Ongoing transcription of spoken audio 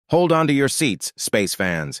Hold on to your seats, space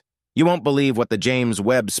fans. You won't believe what the James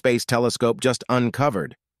Webb Space Telescope just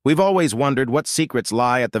uncovered. We've always wondered what secrets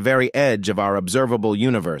lie at the very edge of our observable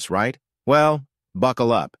universe, right? Well,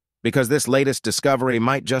 buckle up, because this latest discovery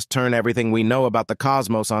might just turn everything we know about the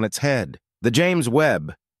cosmos on its head. The James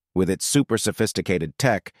Webb, with its super sophisticated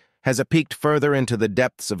tech, has peeked further into the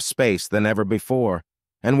depths of space than ever before,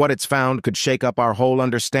 and what it's found could shake up our whole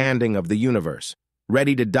understanding of the universe.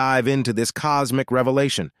 Ready to dive into this cosmic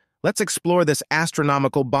revelation? Let's explore this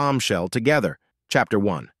astronomical bombshell together. Chapter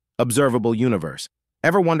 1. Observable Universe.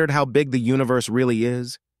 Ever wondered how big the universe really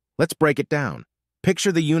is? Let's break it down.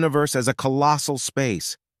 Picture the universe as a colossal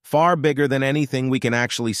space, far bigger than anything we can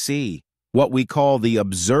actually see. What we call the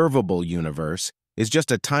observable universe is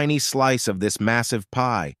just a tiny slice of this massive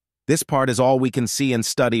pie. This part is all we can see and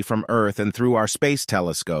study from Earth and through our space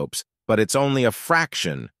telescopes, but it's only a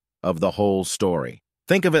fraction of the whole story.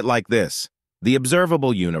 Think of it like this. The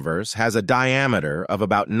observable universe has a diameter of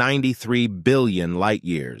about 93 billion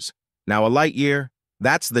light-years. Now, a light-year,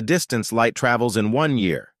 that's the distance light travels in 1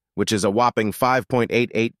 year, which is a whopping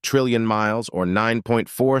 5.88 trillion miles or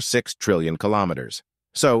 9.46 trillion kilometers.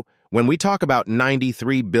 So, when we talk about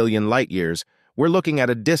 93 billion light-years, we're looking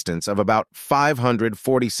at a distance of about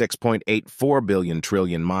 546.84 billion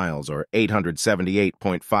trillion miles or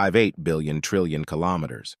 878.58 billion trillion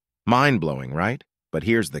kilometers. Mind-blowing, right? But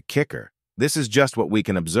here's the kicker. This is just what we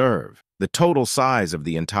can observe. The total size of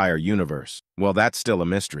the entire universe, well, that's still a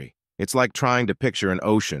mystery. It's like trying to picture an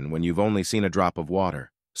ocean when you've only seen a drop of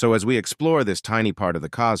water. So as we explore this tiny part of the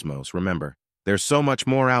cosmos, remember, there's so much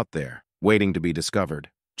more out there, waiting to be discovered.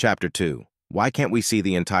 Chapter 2. Why can't we see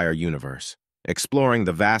the entire universe? Exploring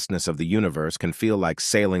the vastness of the universe can feel like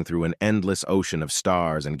sailing through an endless ocean of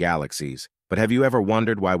stars and galaxies. But have you ever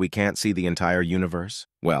wondered why we can't see the entire universe?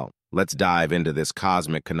 Well, let's dive into this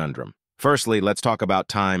cosmic conundrum. Firstly, let's talk about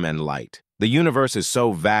time and light. The universe is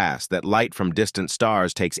so vast that light from distant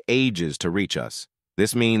stars takes ages to reach us.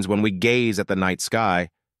 This means when we gaze at the night sky,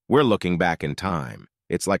 we're looking back in time.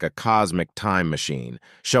 It's like a cosmic time machine,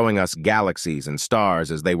 showing us galaxies and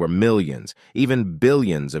stars as they were millions, even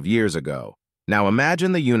billions of years ago. Now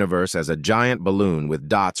imagine the universe as a giant balloon with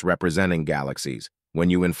dots representing galaxies.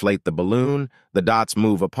 When you inflate the balloon, the dots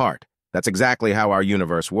move apart. That's exactly how our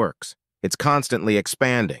universe works. It's constantly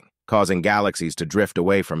expanding, causing galaxies to drift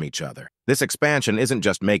away from each other. This expansion isn't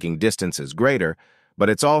just making distances greater, but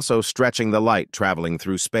it's also stretching the light traveling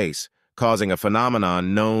through space, causing a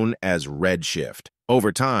phenomenon known as redshift.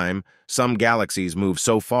 Over time, some galaxies move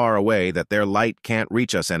so far away that their light can't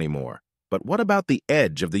reach us anymore. But what about the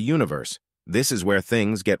edge of the universe? This is where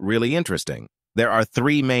things get really interesting. There are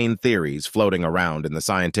 3 main theories floating around in the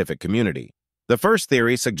scientific community. The first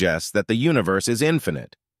theory suggests that the universe is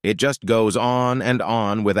infinite. It just goes on and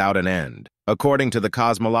on without an end. According to the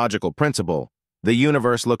cosmological principle, the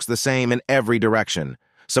universe looks the same in every direction,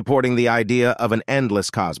 supporting the idea of an endless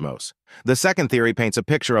cosmos. The second theory paints a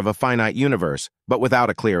picture of a finite universe, but without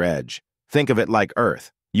a clear edge. Think of it like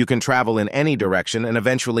Earth. You can travel in any direction and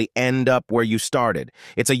eventually end up where you started.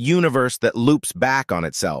 It's a universe that loops back on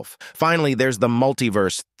itself. Finally, there's the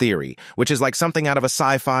multiverse theory, which is like something out of a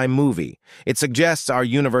sci-fi movie. It suggests our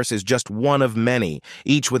universe is just one of many,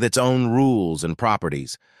 each with its own rules and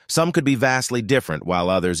properties. Some could be vastly different, while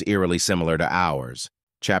others eerily similar to ours.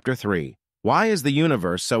 Chapter 3. Why is the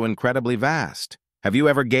universe so incredibly vast? Have you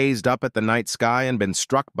ever gazed up at the night sky and been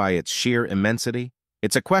struck by its sheer immensity?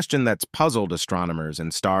 It's a question that's puzzled astronomers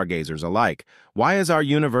and stargazers alike. Why is our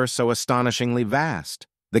universe so astonishingly vast?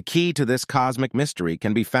 The key to this cosmic mystery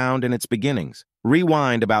can be found in its beginnings.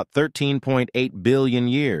 Rewind about 13.8 billion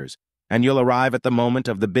years, and you'll arrive at the moment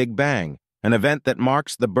of the Big Bang, an event that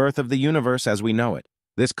marks the birth of the universe as we know it.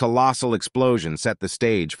 This colossal explosion set the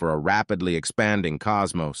stage for a rapidly expanding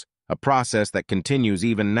cosmos, a process that continues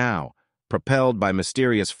even now, propelled by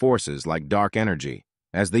mysterious forces like dark energy.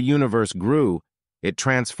 As the universe grew, it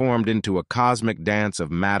transformed into a cosmic dance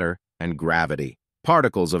of matter and gravity.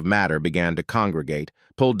 Particles of matter began to congregate,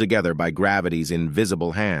 pulled together by gravity's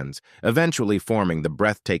invisible hands, eventually forming the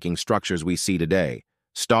breathtaking structures we see today: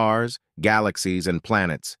 stars, galaxies, and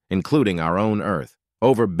planets, including our own Earth.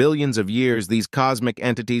 Over billions of years, these cosmic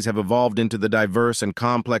entities have evolved into the diverse and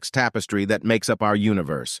complex tapestry that makes up our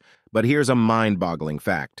universe. But here's a mind-boggling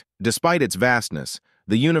fact. Despite its vastness,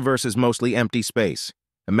 the universe is mostly empty space.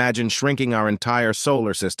 Imagine shrinking our entire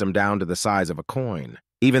solar system down to the size of a coin.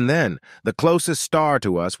 Even then, the closest star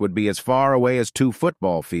to us would be as far away as 2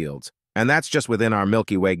 football fields. And that's just within our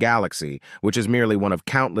Milky Way galaxy, which is merely one of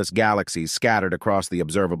countless galaxies scattered across the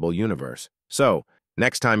observable universe. So,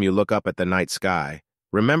 next time you look up at the night sky,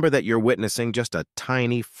 remember that you're witnessing just a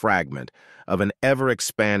tiny fragment of an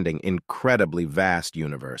ever-expanding, incredibly vast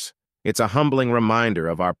universe. It's a humbling reminder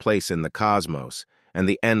of our place in the cosmos and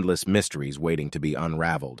the endless mysteries waiting to be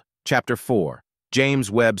unraveled. Chapter 4.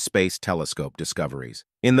 James Webb Space Telescope Discoveries.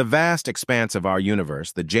 In the vast expanse of our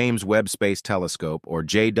universe, the James Webb Space Telescope, or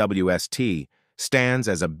JWST, stands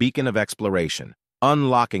as a beacon of exploration,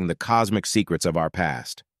 unlocking the cosmic secrets of our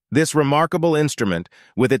past. This remarkable instrument,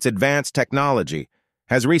 with its advanced technology,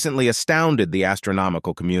 has recently astounded the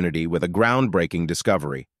astronomical community with a groundbreaking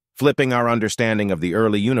discovery, flipping our understanding of the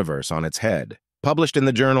early universe on its head. Published in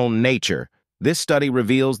the journal Nature, this study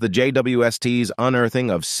reveals the JWST's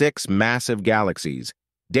unearthing of 6 massive galaxies,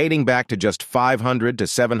 dating back to just 500 to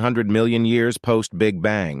 700 million years post-Big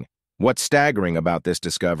Bang. What's staggering about this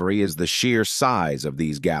discovery is the sheer size of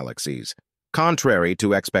these galaxies. Contrary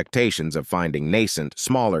to expectations of finding nascent,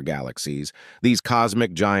 smaller galaxies, these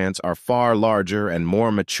cosmic giants are far larger and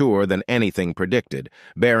more mature than anything predicted,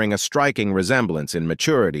 bearing a striking resemblance in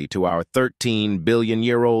maturity to our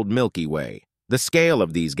 13-billion-year-old Milky Way. The scale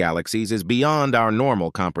of these galaxies is beyond our normal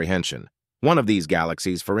comprehension. One of these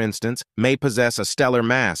galaxies, for instance, may possess a stellar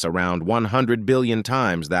mass around 100 billion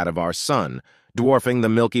times that of our Sun, dwarfing the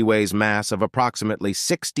Milky Way's mass of approximately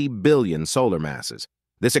 60 billion solar masses.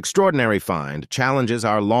 This extraordinary find challenges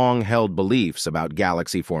our long-held beliefs about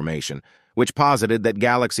galaxy formation, which posited that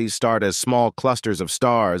galaxies start as small clusters of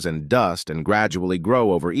stars and dust and gradually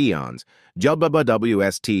grow over eons.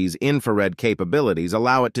 JWST's infrared capabilities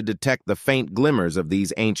allow it to detect the faint glimmers of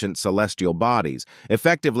these ancient celestial bodies,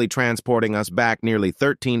 effectively transporting us back nearly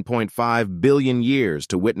 13.5 billion years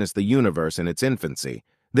to witness the universe in its infancy.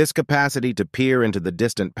 This capacity to peer into the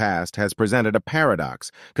distant past has presented a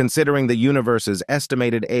paradox, considering the universe's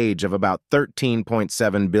estimated age of about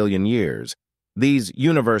 13.7 billion years. These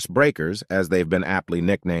universe breakers, as they've been aptly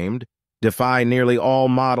nicknamed, defy nearly all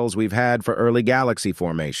models we've had for early galaxy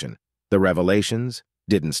formation. The revelations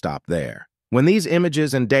didn't stop there. When these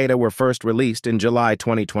images and data were first released in July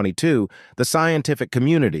 2022, the scientific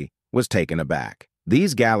community was taken aback.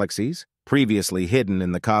 These galaxies, previously hidden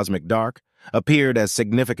in the cosmic dark, appeared as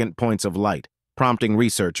significant points of light, prompting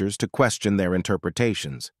researchers to question their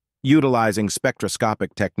interpretations. Utilizing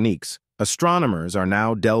spectroscopic techniques, astronomers are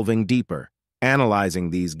now delving deeper, analyzing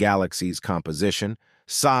these galaxies' composition,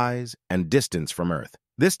 size, and distance from Earth.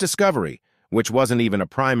 This discovery, which wasn't even a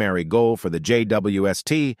primary goal for the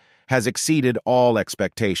JWST, has exceeded all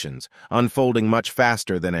expectations, unfolding much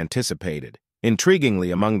faster than anticipated.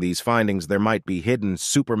 Intriguingly, among these findings, there might be hidden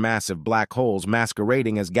supermassive black holes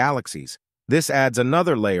masquerading as galaxies. This adds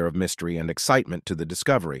another layer of mystery and excitement to the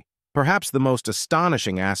discovery. Perhaps the most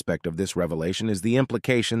astonishing aspect of this revelation is the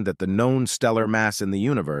implication that the known stellar mass in the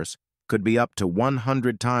universe could be up to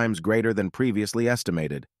 100 times greater than previously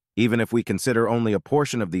estimated. Even if we consider only a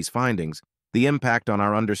portion of these findings, the impact on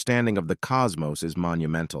our understanding of the cosmos is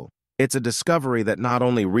monumental. It's a discovery that not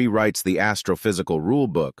only rewrites the astrophysical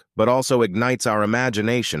rulebook, but also ignites our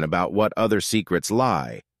imagination about what other secrets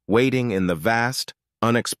lie, waiting in the vast,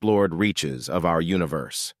 unexplored reaches of our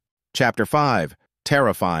universe. Chapter 5.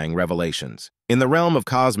 Terrifying Revelations. In the realm of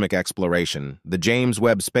cosmic exploration, the James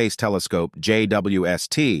Webb Space Telescope,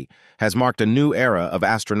 JWST, has marked a new era of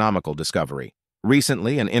astronomical discovery.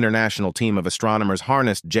 Recently, an international team of astronomers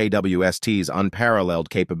harnessed JWST's unparalleled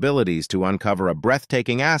capabilities to uncover a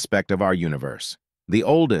breathtaking aspect of our universe, the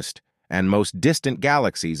oldest and most distant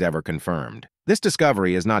galaxies ever confirmed. This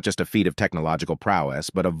discovery is not just a feat of technological prowess,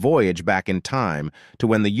 but a voyage back in time to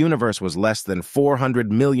when the universe was less than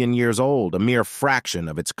 400 million years old, a mere fraction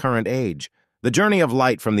of its current age. The journey of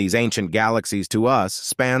light from these ancient galaxies to us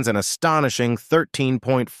spans an astonishing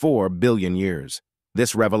 13.4 billion years.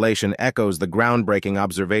 This revelation echoes the groundbreaking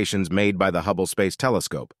observations made by the Hubble Space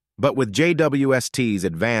Telescope. But with JWST's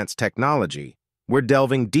advanced technology, we're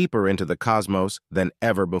delving deeper into the cosmos than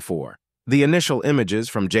ever before. The initial images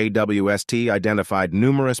from JWST identified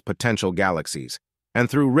numerous potential galaxies, and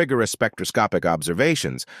through rigorous spectroscopic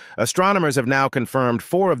observations, astronomers have now confirmed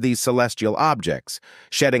 4 of these celestial objects,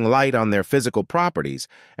 shedding light on their physical properties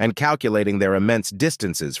and calculating their immense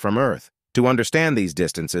distances from Earth. To understand these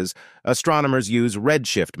distances, astronomers use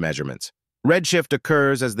redshift measurements. Redshift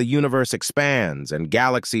occurs as the universe expands and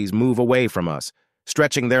galaxies move away from us,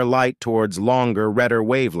 stretching their light towards longer, redder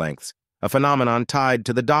wavelengths, a phenomenon tied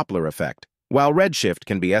to the Doppler effect. While redshift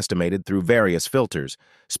can be estimated through various filters,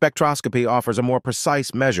 spectroscopy offers a more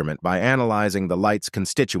precise measurement by analyzing the light's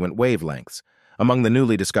constituent wavelengths. Among the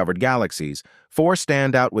newly discovered galaxies, 4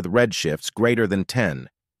 stand out with redshifts greater than 10,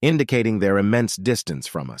 indicating their immense distance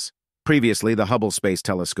from us. Previously, the Hubble Space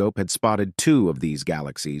Telescope had spotted 2 of these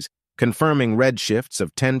galaxies, confirming redshifts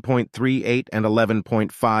of 10.38 and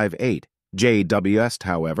 11.58. JWS,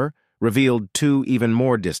 however, revealed two even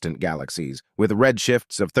more distant galaxies, with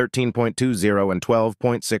redshifts of 13.20 and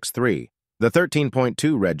 12.63. The 13.2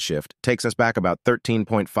 redshift takes us back about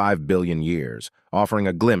 13.5 billion years, offering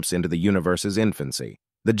a glimpse into the universe's infancy.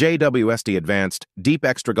 The JWST Advanced Deep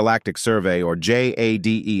Extragalactic Survey, or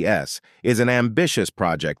JADES, is an ambitious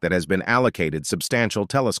project that has been allocated substantial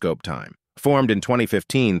telescope time. Formed in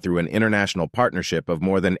 2015 through an international partnership of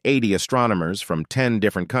more than 80 astronomers from 10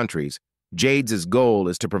 different countries, JADES' goal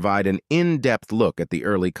is to provide an in-depth look at the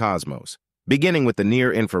early cosmos. Beginning with the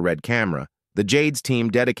near-infrared camera, the JADES team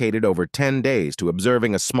dedicated over 10 days to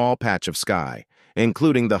observing a small patch of sky,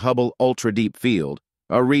 including the Hubble Ultra-Deep Field,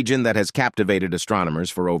 a region that has captivated astronomers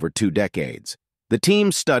for over 2 decades. The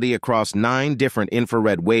team's study across 9 different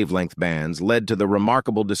infrared wavelength bands led to the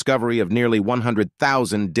remarkable discovery of nearly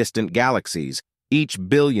 100,000 distant galaxies, each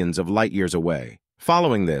billions of light-years away.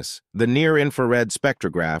 Following this, the near-infrared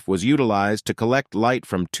spectrograph was utilized to collect light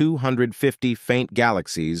from 250 faint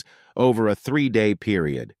galaxies over a 3-day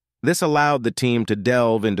period. This allowed the team to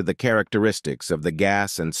delve into the characteristics of the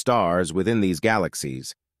gas and stars within these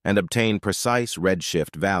galaxies and obtain precise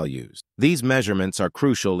redshift values. These measurements are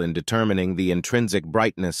crucial in determining the intrinsic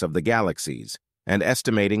brightness of the galaxies and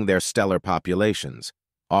estimating their stellar populations,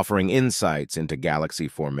 offering insights into galaxy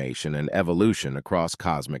formation and evolution across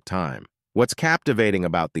cosmic time. What's captivating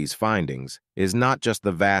about these findings is not just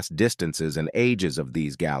the vast distances and ages of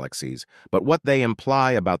these galaxies, but what they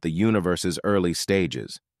imply about the universe's early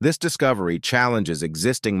stages. This discovery challenges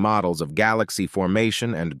existing models of galaxy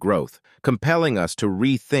formation and growth, compelling us to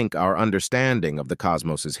rethink our understanding of the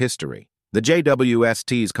cosmos's history. The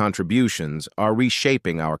JWST's contributions are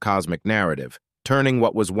reshaping our cosmic narrative, turning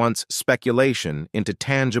what was once speculation into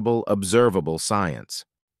tangible, observable science.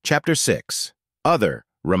 Chapter 6. Other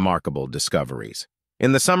Remarkable Discoveries.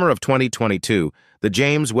 In the summer of 2022, the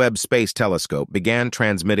James Webb Space Telescope began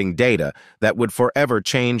transmitting data that would forever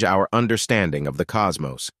change our understanding of the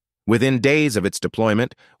cosmos. Within days of its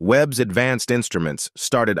deployment, Webb's advanced instruments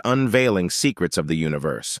started unveiling secrets of the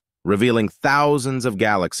universe, revealing thousands of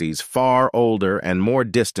galaxies far older and more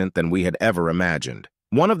distant than we had ever imagined.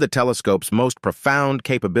 One of the telescope's most profound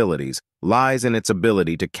capabilities lies in its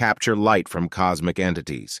ability to capture light from cosmic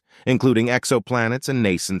entities, including exoplanets and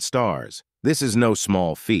nascent stars. This is no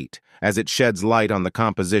small feat, as it sheds light on the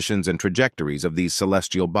compositions and trajectories of these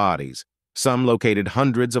celestial bodies, some located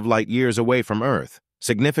hundreds of light-years away from Earth.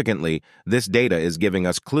 Significantly, this data is giving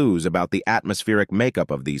us clues about the atmospheric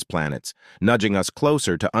makeup of these planets, nudging us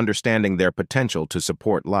closer to understanding their potential to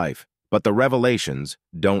support life. But the revelations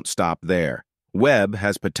don't stop there. Webb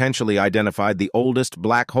has potentially identified the oldest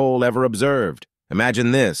black hole ever observed.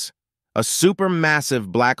 Imagine this: a supermassive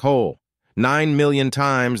black hole, 9 million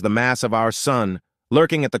times the mass of our Sun,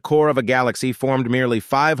 lurking at the core of a galaxy formed merely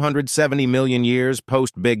 570 million years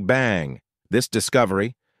post-Big Bang. This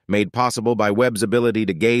discovery, made possible by Webb's ability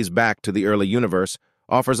to gaze back to the early universe,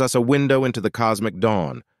 offers us a window into the cosmic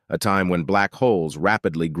dawn, a time when black holes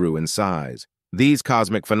rapidly grew in size. These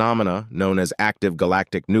cosmic phenomena, known as active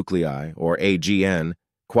galactic nuclei, or AGN,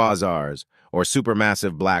 quasars, or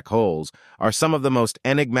supermassive black holes, are some of the most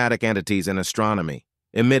enigmatic entities in astronomy.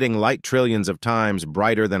 Emitting light trillions of times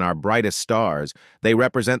brighter than our brightest stars, they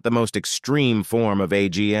represent the most extreme form of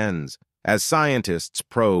AGNs. As scientists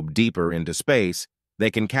probe deeper into space,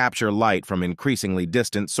 they can capture light from increasingly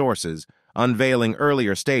distant sources, unveiling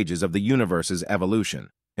earlier stages of the universe's evolution.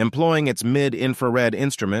 Employing its mid-infrared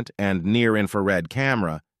instrument and near-infrared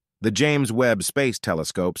camera, the James Webb Space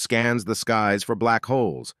Telescope scans the skies for black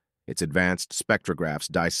holes. Its advanced spectrographs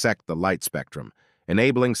dissect the light spectrum,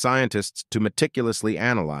 enabling scientists to meticulously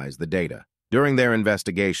analyze the data. During their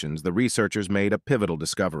investigations, the researchers made a pivotal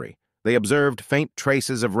discovery. They observed faint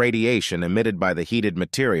traces of radiation emitted by the heated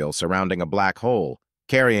material surrounding a black hole,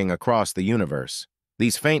 carrying across the universe.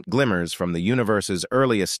 These faint glimmers from the universe's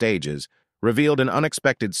earliest stages revealed an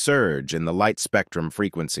unexpected surge in the light spectrum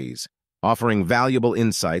frequencies, offering valuable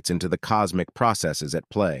insights into the cosmic processes at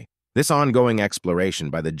play. This ongoing exploration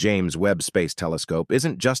by the James Webb Space Telescope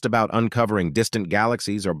isn't just about uncovering distant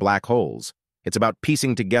galaxies or black holes. It's about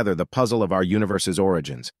piecing together the puzzle of our universe's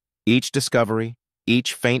origins. Each discovery,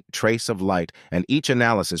 each faint trace of light, and each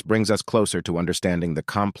analysis brings us closer to understanding the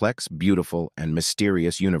complex, beautiful, and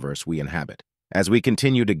mysterious universe we inhabit. As we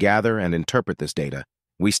continue to gather and interpret this data,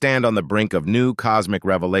 we stand on the brink of new cosmic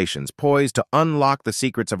revelations, poised to unlock the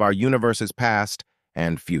secrets of our universe's past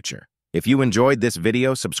and future. If you enjoyed this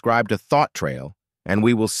video, subscribe to Thought Trail, and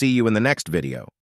we will see you in the next video.